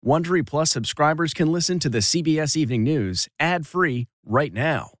Wondery Plus subscribers can listen to the CBS Evening News ad-free right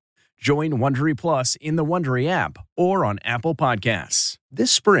now. Join Wondery Plus in the Wondery app or on Apple Podcasts.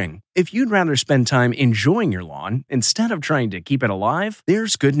 This spring, if you'd rather spend time enjoying your lawn instead of trying to keep it alive,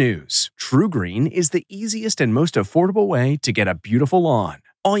 there's good news. True Green is the easiest and most affordable way to get a beautiful lawn.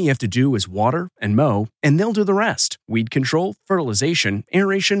 All you have to do is water and mow, and they'll do the rest. Weed control, fertilization,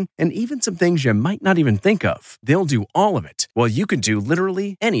 aeration, and even some things you might not even think of. They'll do all of it, while you can do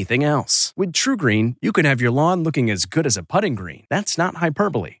literally anything else. With True Green, you can have your lawn looking as good as a putting green. That's not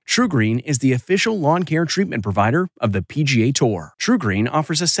hyperbole. True Green is the official lawn care treatment provider of the PGA Tour. True Green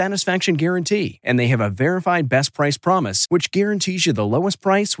offers a satisfaction guarantee, and they have a verified best price promise, which guarantees you the lowest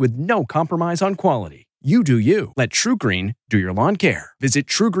price with no compromise on quality. You do you. Let True Green do your lawn care. Visit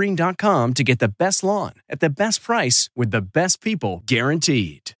TrueGreen.com to get the best lawn at the best price with the best people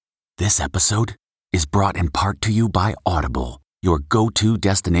guaranteed. This episode is brought in part to you by Audible, your go-to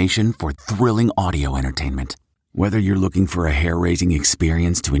destination for thrilling audio entertainment. Whether you're looking for a hair-raising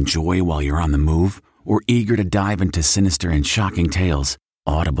experience to enjoy while you're on the move or eager to dive into sinister and shocking tales,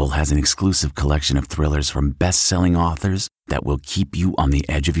 Audible has an exclusive collection of thrillers from best-selling authors that will keep you on the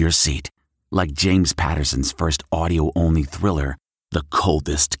edge of your seat. Like James Patterson's first audio-only thriller, The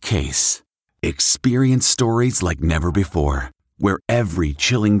Coldest Case. Experience stories like never before, where every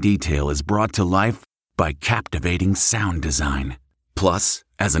chilling detail is brought to life by captivating sound design. Plus,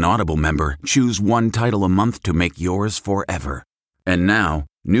 as an Audible member, choose one title a month to make yours forever. And now,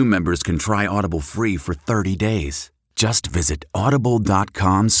 new members can try Audible free for 30 days. Just visit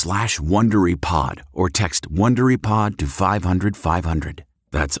audible.com/WonderyPod or text WonderyPod to 500-500.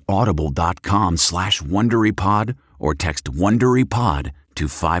 That's audible.com/WonderyPod or text WonderyPod to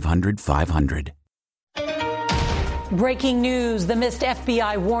 500-500. Breaking news, the missed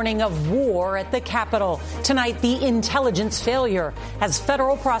FBI warning of war at the Capitol. Tonight, the intelligence failure as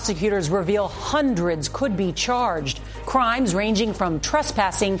federal prosecutors reveal hundreds could be charged. Crimes ranging from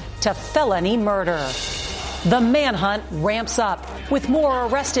trespassing to felony murder. The manhunt ramps up, with more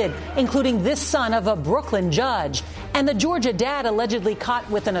arrested, including this son of a Brooklyn judge, and the Georgia dad allegedly caught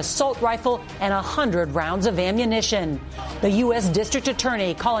with an assault rifle and 100 rounds of ammunition. The U.S. District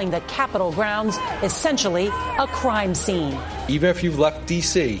Attorney calling the Capitol grounds essentially a crime scene. Even if you've left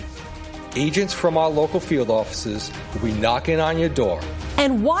D.C., agents from our local field offices will be knocking on your door.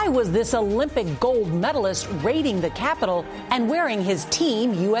 And why was this Olympic gold medalist raiding the Capitol and wearing his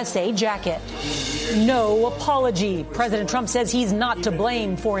Team USA jacket? No apology. President Trump says he's not to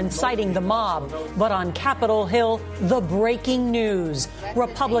blame for inciting the mob. But on Capitol Hill, the breaking news.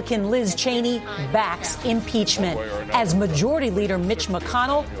 Republican Liz Cheney backs impeachment as Majority Leader Mitch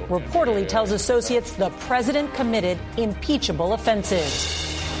McConnell reportedly tells associates the president committed impeachable offenses.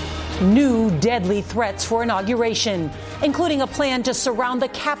 New deadly threats for inauguration, including a plan to surround the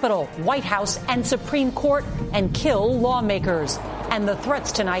Capitol, White House, and Supreme Court and kill lawmakers. And the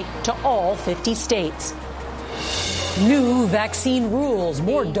threats tonight to all 50 states. New vaccine rules,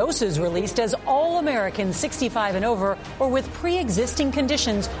 more doses released as all Americans 65 and over or with pre-existing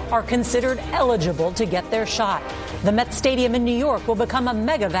conditions are considered eligible to get their shot. The Met Stadium in New York will become a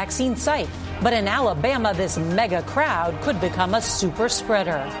mega vaccine site. But in Alabama, this mega crowd could become a super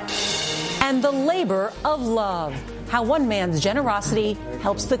spreader. And the labor of love, how one man's generosity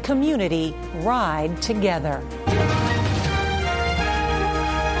helps the community ride together.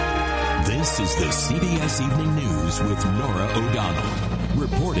 This is the CBS Evening News with Norah O'Donnell,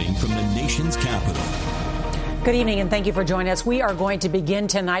 reporting from the nation's capital. Good evening, and thank you for joining us. We are going to begin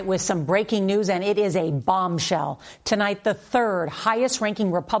tonight with some breaking news, and it is a bombshell. Tonight, the third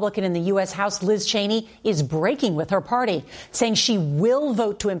highest-ranking Republican in the U.S. House, Liz Cheney, is breaking with her party, saying she will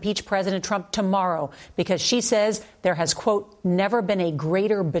vote to impeach President Trump tomorrow because she says there has, quote, never been a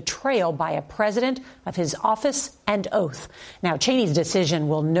greater betrayal by a president of his office and oath. Now, Cheney's decision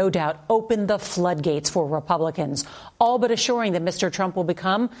will no doubt open the floodgates for Republicans, all but assuring that Mr. Trump will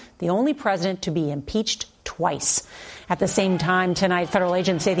become the only president to be impeached twice. At the same time tonight, federal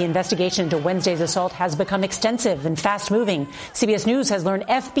agents say the investigation into Wednesday's assault has become extensive and fast-moving. CBS News has learned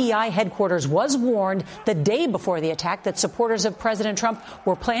FBI headquarters was warned the day before the attack that supporters of President Trump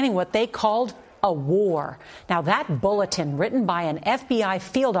were planning what they called a war. Now, that bulletin, written by an FBI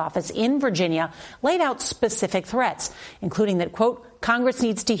field office in Virginia, laid out specific threats, including that, quote, Congress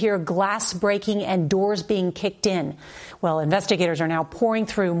needs to hear glass breaking and doors being kicked in. Well, investigators are now pouring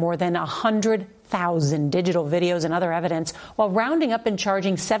through more than 100,000 digital videos and other evidence while rounding up and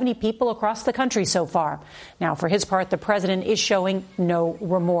charging 70 people across the country so far. Now, for his part, the president is showing no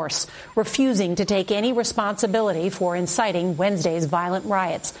remorse, refusing to take any responsibility for inciting Wednesday's violent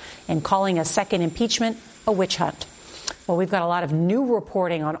riots and calling a second impeachment a witch hunt. Well, we've got a lot of new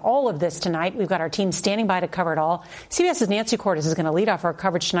reporting on all of this tonight. We've got our team standing by to cover it all. CBS's Nancy Cordes is going to lead off our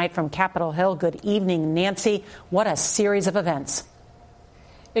coverage tonight from Capitol Hill. Good evening, Nancy. What a series of events.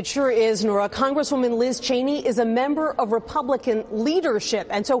 It sure is, Norah. Congresswoman Liz Cheney is a member of Republican leadership,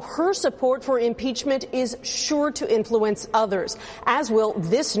 and so her support for impeachment is sure to influence others, as will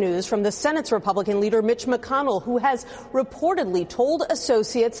this news from the Senate's Republican leader Mitch McConnell, who has reportedly told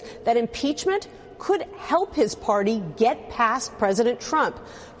associates that impeachment could help his party get past President Trump.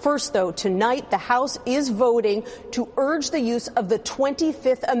 First, though, tonight the House is voting to urge the use of the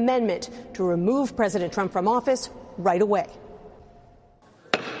 25th Amendment to remove President Trump from office right away.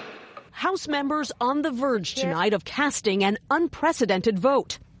 House members on the verge tonight of casting an unprecedented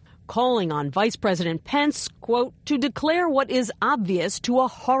vote, calling on Vice President Pence, quote, to declare what is obvious to a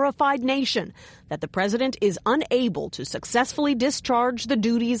horrified nation, that the president is unable to successfully discharge the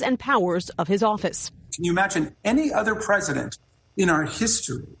duties and powers of his office. Can you imagine any other president in our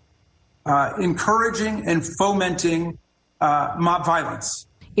history encouraging and fomenting mob violence?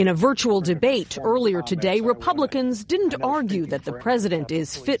 In a virtual debate earlier today, Republicans didn't argue that the president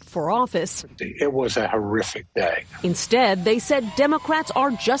is fit for office. It was a horrific day. Instead, they said Democrats are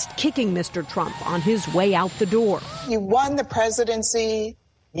just kicking Mr. Trump on his way out the door. You won the presidency.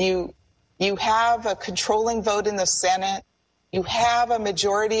 You have a controlling vote in the Senate. You have a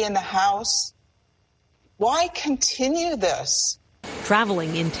majority in the House. Why continue this?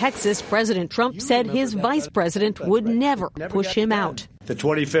 Traveling in Texas, President Trump said his vice president would never push him out. The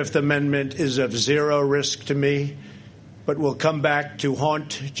 25th Amendment is of zero risk to me, but will come back to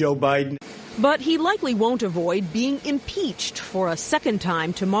haunt Joe Biden. But he likely won't avoid being impeached for a second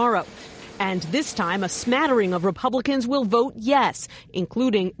time tomorrow. And this time, a smattering of Republicans will vote yes,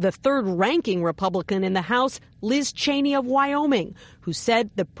 including the third-ranking Republican in the House, Liz Cheney of Wyoming, who said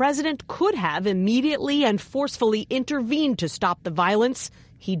the president could have immediately and forcefully intervened to stop the violence.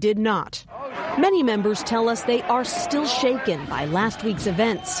 He did not. Many members tell us they are still shaken by last week's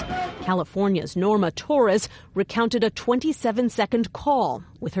events. California's Norah Torres recounted a 27-second call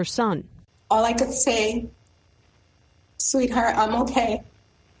with her son. All I could say, sweetheart, I'm okay.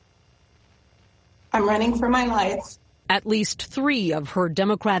 I'm running for my life. At least 3 of her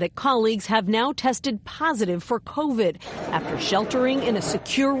Democratic colleagues have now tested positive for COVID after sheltering in a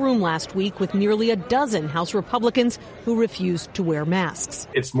secure room last week with nearly a dozen House Republicans who refused to wear masks.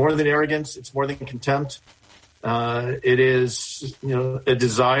 It's more than arrogance. It's more than contempt. It is, a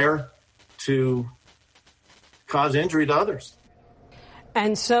desire to cause injury to others.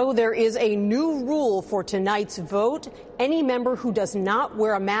 And so there is a new rule for tonight's vote. Any member who does not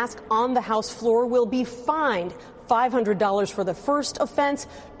wear a mask on the House floor will be fined $500 for the first offense,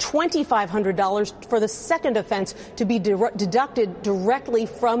 $2,500 for the second offense, to be deducted directly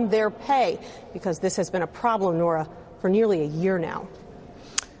from their pay, because this has been a problem, Norah, for nearly a year now.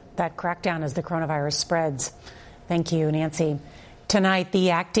 That crackdown as the coronavirus spreads. Thank you, Nancy. Tonight,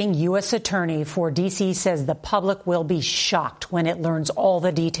 the acting U.S. attorney for D.C. says the public will be shocked when it learns all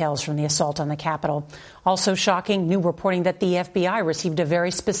the details from the assault on the Capitol. Also shocking, new reporting that the FBI received a very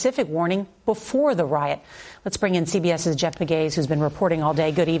specific warning before the riot. Let's bring in CBS's Jeff Pegues, who's been reporting all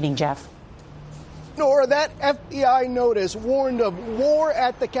day. Good evening, Jeff. Nora, that FBI notice warned of war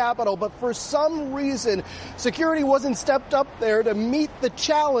at the Capitol, but for some reason, security wasn't stepped up there to meet the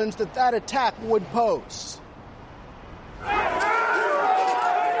challenge that attack would pose.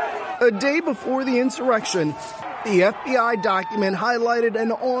 A day before the insurrection, the FBI document highlighted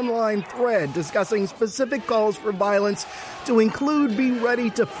an online thread discussing specific calls for violence to include be ready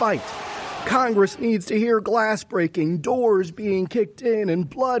to fight. Congress needs to hear glass breaking, doors being kicked in, and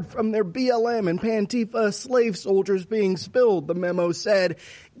blood from their BLM and Antifa slave soldiers being spilled, the memo said.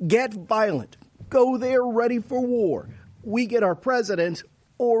 Get violent. Go there ready for war. We get our president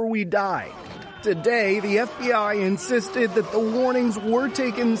or we die. Today, the FBI insisted that the warnings were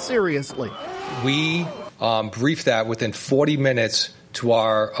taken seriously. We briefed that within 40 minutes to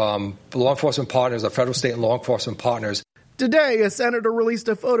our law enforcement partners, our federal, state, and law enforcement partners. Today, a senator released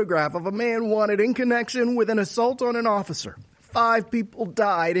a photograph of a man wanted in connection with an assault on an officer. 5 people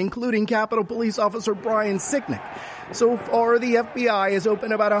died, including Capitol Police Officer Brian Sicknick. So far, the FBI has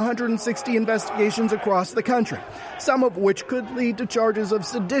opened about 160 investigations across the country, some of which could lead to charges of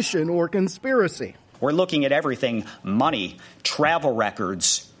sedition or conspiracy. We're looking at everything: money, travel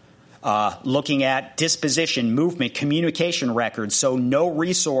records, looking at disposition, movement, communication records. So no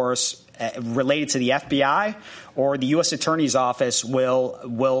resource related to the FBI or the U.S. Attorney's Office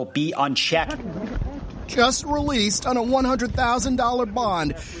will be unchecked. Just released on a $100,000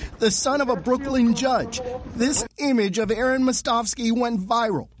 bond, the son of a Brooklyn judge. This image of Aaron Mostovsky went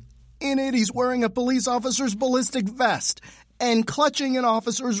viral. In it, he's wearing a police officer's ballistic vest and clutching an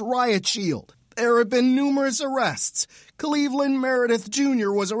officer's riot shield. There have been numerous arrests. Cleveland Meredith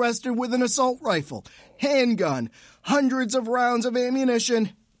Jr. was arrested with an assault rifle, handgun, hundreds of rounds of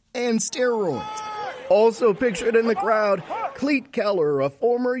ammunition, and steroids. Also pictured in the crowd, Cleet Keller, a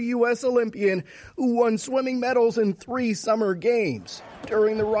former U.S. Olympian who won swimming medals in 3 summer games.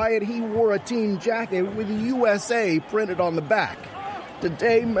 During the riot, he wore a team jacket with USA printed on the back.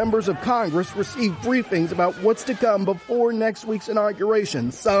 Today, members of Congress received briefings about what's to come before next week's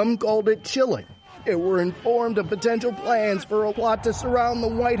inauguration. Some called it chilling. They were informed of potential plans for a plot to surround the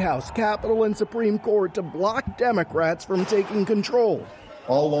White House, Capitol, and Supreme Court to block Democrats from taking control.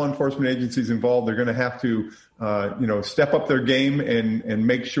 All law enforcement agencies involved, they're going to have to, step up their game and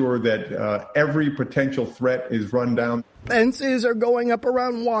make sure that every potential threat is run down. Fences are going up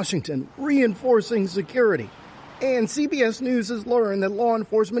around Washington, reinforcing security. And CBS News has learned that law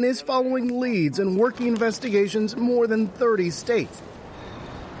enforcement is following leads and working investigations in more than 30 states.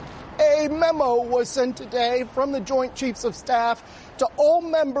 A memo was sent today from the Joint Chiefs of Staff to all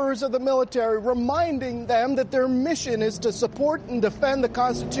members of the military, reminding them that their mission is to support and defend the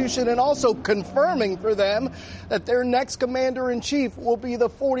Constitution, and also confirming for them that their next commander-in-chief will be the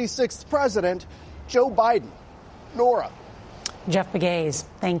 46th president, Joe Biden. Norah. Jeff Begaze,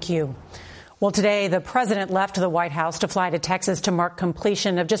 thank you. Well, today, the president left the White House to fly to Texas to mark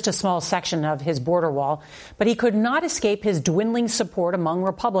completion of just a small section of his border wall. But he could not escape his dwindling support among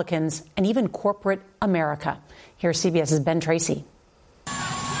Republicans and even corporate America. Here's CBS's Ben Tracy.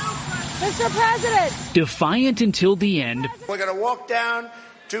 Mr. President! Defiant until the end, we're going to walk down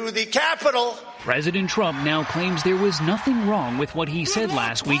to the Capitol. President Trump now claims there was nothing wrong with what he said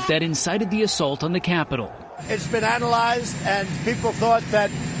last week that incited the assault on the Capitol. It's been analyzed, and people thought that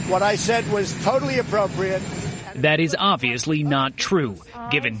what I said was totally appropriate. That is obviously not true,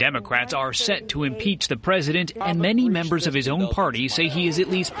 given Democrats are set to impeach the president, and many members of his own party say he is at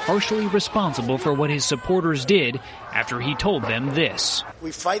least partially responsible for what his supporters did after he told them this.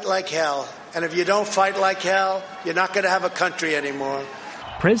 We fight like hell, and if you don't fight like hell, you're not going to have a country anymore.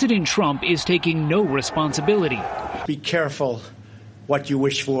 President Trump is taking no responsibility. Be careful what you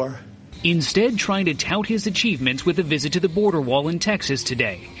wish for. Instead, trying to tout his achievements with a visit to the border wall in Texas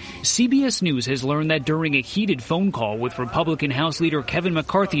today. CBS News has learned that during a heated phone call with Republican House Leader Kevin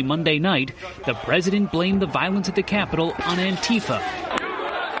McCarthy Monday night, the president blamed the violence at the Capitol on Antifa.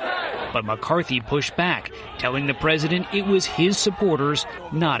 But McCarthy pushed back, telling the president it was his supporters,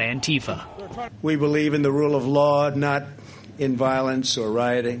 not Antifa. We believe in the rule of law, not in violence or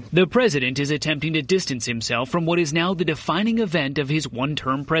rioting. The president is attempting to distance himself from what is now the defining event of his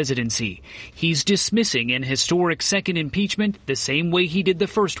one-term presidency. He's dismissing an historic second impeachment the same way he did the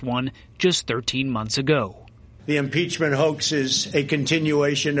first one just 13 months ago. The impeachment hoax is a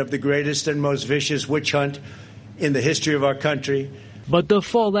continuation of the greatest and most vicious witch hunt in the history of our country. But the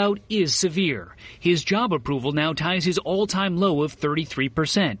fallout is severe. His job approval now ties his all-time low of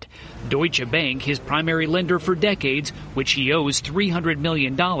 33%. Deutsche Bank, his primary lender for decades, which he owes $300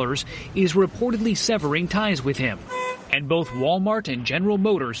 million, is reportedly severing ties with him. And both Walmart and General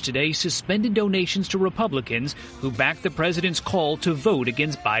Motors today suspended donations to Republicans who backed the president's call to vote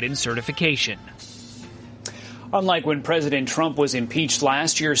against Biden's certification. Unlike when President Trump was impeached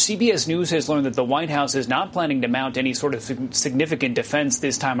last year, CBS News has learned that the White House is not planning to mount any sort of significant defense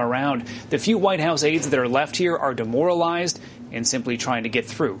this time around. The few White House aides that are left here are demoralized and simply trying to get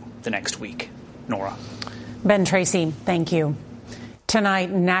through the next week. Norah. Ben Tracy, thank you.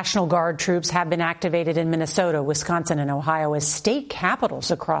 Tonight, National Guard troops have been activated in Minnesota, Wisconsin, and Ohio as state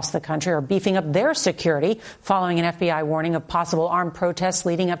capitals across the country are beefing up their security following an FBI warning of possible armed protests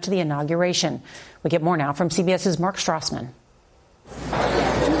leading up to the inauguration. We get more now from CBS's Mark Strassman.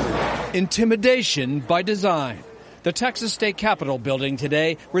 Intimidation by design. The Texas State Capitol building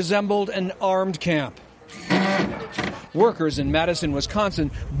today resembled an armed camp. Workers in Madison,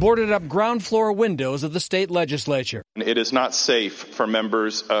 Wisconsin, boarded up ground floor windows of the state legislature. It is not safe for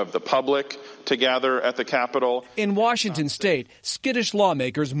members of the public to gather at the Capitol. In Washington state, skittish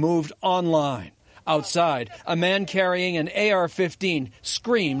lawmakers moved online. Outside, a man carrying an AR-15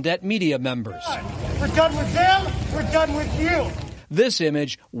 screamed at media members. We're done with them, we're done with you. This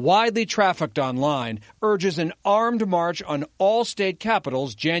image, widely trafficked online, urges an armed march on all state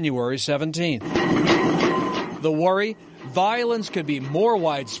capitals January 17th. The worry? Violence could be more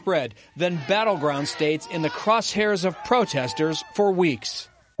widespread than battleground states in the crosshairs of protesters for weeks.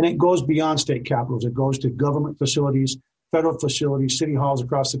 And it goes beyond state capitals. It goes to government facilities, federal facilities, city halls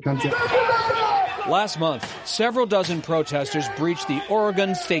across the country. Last month, several dozen protesters breached the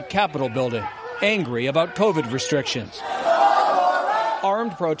Oregon State Capitol building, angry about COVID restrictions.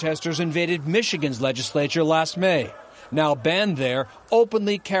 Armed protesters invaded Michigan's legislature last May. Now banned there,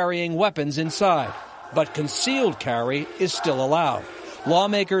 openly carrying weapons inside. But concealed carry is still allowed.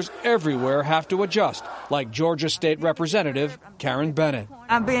 Lawmakers everywhere have to adjust, like Georgia State Representative Karen Bennett.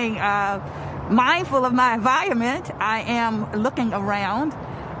 I'm being mindful of my environment. I am looking around.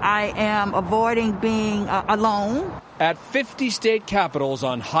 I am avoiding being alone. At 50 state capitals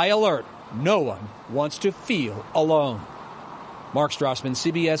on high alert, no one wants to feel alone. Mark Strassman,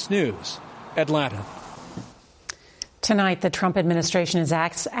 CBS News, Atlanta. Tonight, the Trump administration is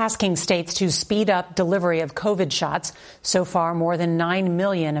asking states to speed up delivery of COVID shots. So far, more than 9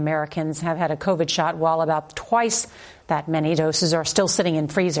 million Americans have had a COVID shot, while about twice that many doses are still sitting in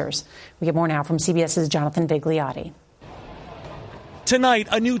freezers. We get more now from CBS's Jonathan Vigliotti. Tonight,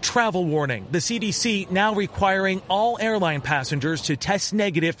 a new travel warning. The CDC now requiring all airline passengers to test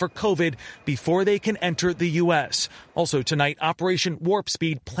negative for COVID before they can enter the U.S. Also tonight, Operation Warp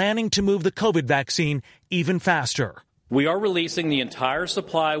Speed planning to move the COVID vaccine even faster. We are releasing the entire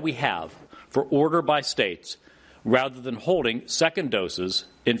supply we have for order by states rather than holding second doses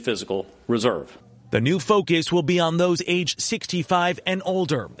in physical reserve. The new focus will be on those aged 65 and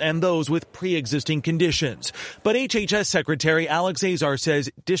older and those with pre-existing conditions. But HHS Secretary Alex Azar says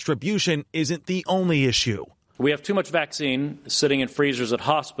distribution isn't the only issue. We have too much vaccine sitting in freezers at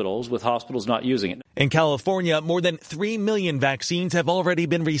hospitals, with hospitals not using it. In California, more than 3 million vaccines have already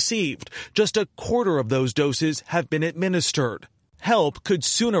been received. Just a quarter of those doses have been administered. Help could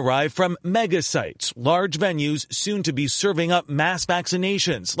soon arrive from mega sites, large venues soon to be serving up mass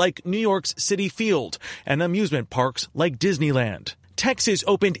vaccinations like New York's Citi Field and amusement parks like Disneyland. Texas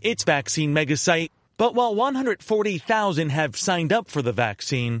opened its vaccine mega site, but while 140,000 have signed up for the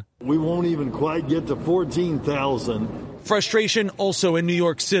vaccine, we won't even quite get to 14,000. Frustration also in New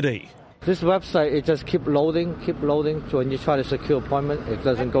York City. This website, it just keep loading. So when you try to secure appointment, it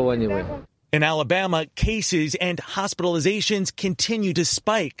doesn't go anywhere. In Alabama, cases and hospitalizations continue to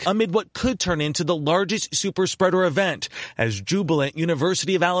spike amid what could turn into the largest super spreader event as jubilant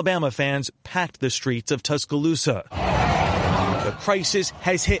University of Alabama fans packed the streets of Tuscaloosa. The crisis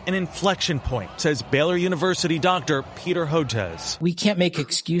has hit an inflection point, says Baylor University doctor Peter Hotez. We can't make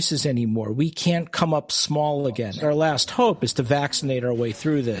excuses anymore. We can't come up small again. Our last hope is to vaccinate our way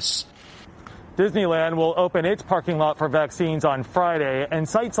through this. Disneyland will open its parking lot for vaccines on Friday, and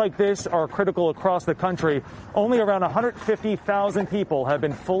sites like this are critical across the country. Only around 150,000 people have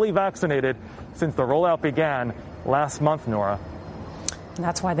been fully vaccinated since the rollout began last month, Norah. And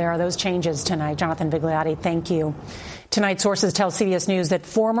that's why there are those changes tonight. Jonathan Vigliotti, thank you. Tonight, sources tell CBS News that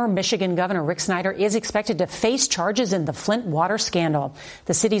former Michigan Governor Rick Snyder is expected to face charges in the Flint water scandal.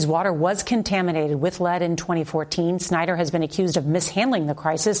 The city's water was contaminated with lead in 2014. Snyder has been accused of mishandling the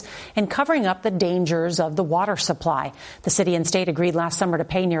crisis and covering up the dangers of the water supply. The city and state agreed last summer to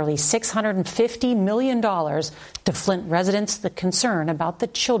pay nearly $650 million to Flint residents, the concern about the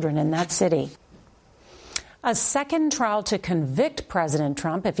children in that city. A second trial to convict President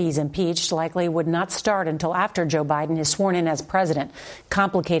Trump, if he's impeached, likely would not start until after Joe Biden is sworn in as president,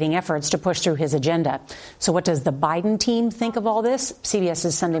 complicating efforts to push through his agenda. So what does the Biden team think of all this?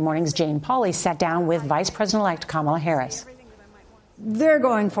 CBS's Sunday Morning's Jane Pauley sat down with Vice President-elect Kamala Harris. They're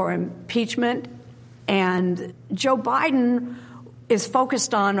going for impeachment, and Joe Biden is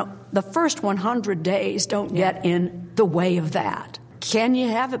focused on the first 100 days don't get in the way of that. Can you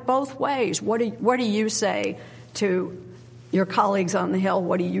have it both ways? What do you say to your colleagues on the Hill?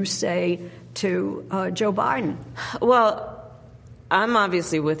 What do you say to Joe Biden? Well, I'm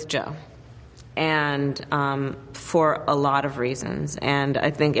obviously with Joe, and for a lot of reasons. And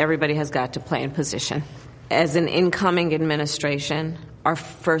I think everybody has got to play in position. As an incoming administration, our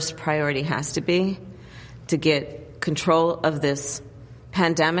first priority has to be to get control of this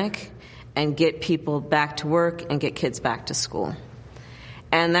pandemic and get people back to work and get kids back to school.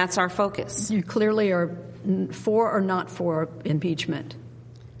 And that's our focus. You clearly are for or not for impeachment?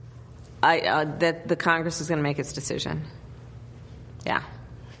 That the Congress is going to make its decision. Yeah.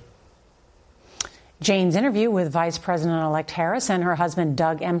 Jane's interview with Vice President-elect Harris and her husband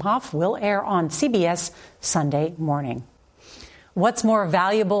Doug Emhoff will air on CBS Sunday morning. What's more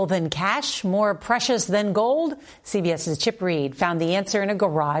valuable than cash? More precious than gold? CBS's Chip Reed found the answer in a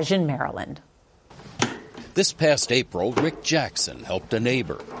garage in Maryland. This past April, Rick Jackson helped a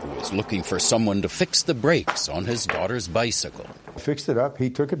neighbor who was looking for someone to fix the brakes on his daughter's bicycle. Fixed it up, he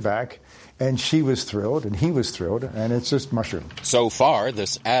took it back, and she was thrilled, and he was thrilled, and it's just mushroomed. So far,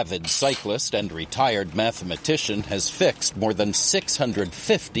 this avid cyclist and retired mathematician has fixed more than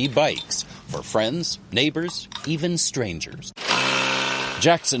 650 bikes for friends, neighbors, even strangers.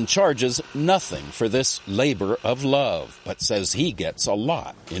 Jackson charges nothing for this labor of love, but says he gets a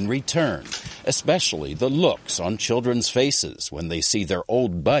lot in return, especially the looks on children's faces when they see their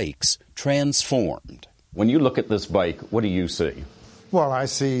old bikes transformed. When you look at this bike, what do you see? Well, I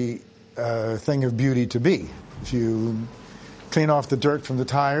see a thing of beauty to be. If you clean off the dirt from the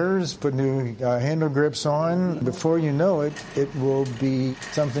tires, put new handle grips on, before you know it, it will be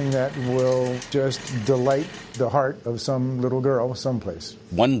something that will just delight the heart of some little girl someplace.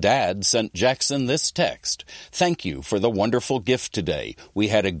 One dad sent Jackson this text: "Thank you for the wonderful gift today. We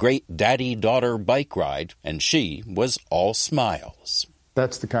had a great daddy-daughter bike ride, and she was all smiles."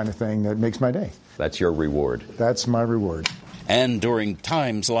 That's the kind of thing that makes my day. That's your reward. That's my reward. And during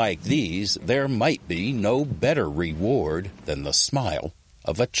times like these, there might be no better reward than the smile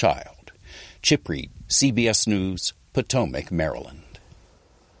of a child. Chip Reed, CBS News, Potomac, Maryland.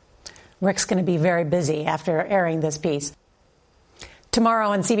 Rick's going to be very busy after airing this piece. Tomorrow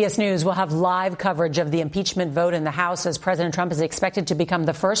on CBS News, we'll have live coverage of the impeachment vote in the House as President Trump is expected to become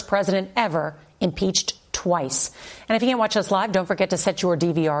the first president ever impeached twice. And if you can't watch us live, don't forget to set your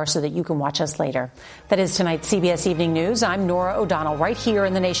DVR so that you can watch us later. That is tonight's CBS Evening News. I'm Norah O'Donnell, right here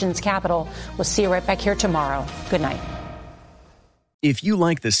in the nation's capital. We'll see you right back here tomorrow. Good night. If you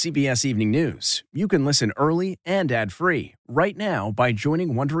like the CBS Evening News, you can listen early and ad-free right now by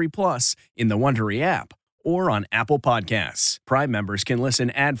joining Wondery Plus in the Wondery app or on Apple Podcasts. Prime members can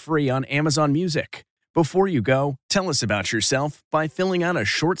listen ad-free on Amazon Music. Before you go, tell us about yourself by filling out a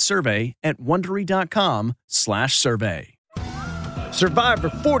short survey at Wondery.com/survey. Survivor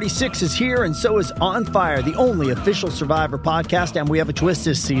 46 is here, and so is On Fire, the only official Survivor podcast, and we have a twist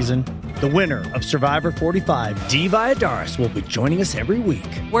this season. The winner of Survivor 45, Dee Valladares, will be joining us every week.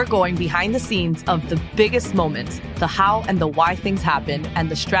 We're going behind the scenes of the biggest moments, the how and the why things happen, and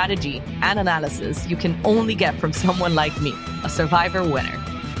the strategy and analysis you can only get from someone like me, a Survivor winner.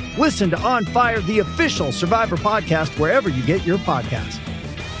 Listen to On Fire, the official Survivor podcast, wherever you get your podcasts.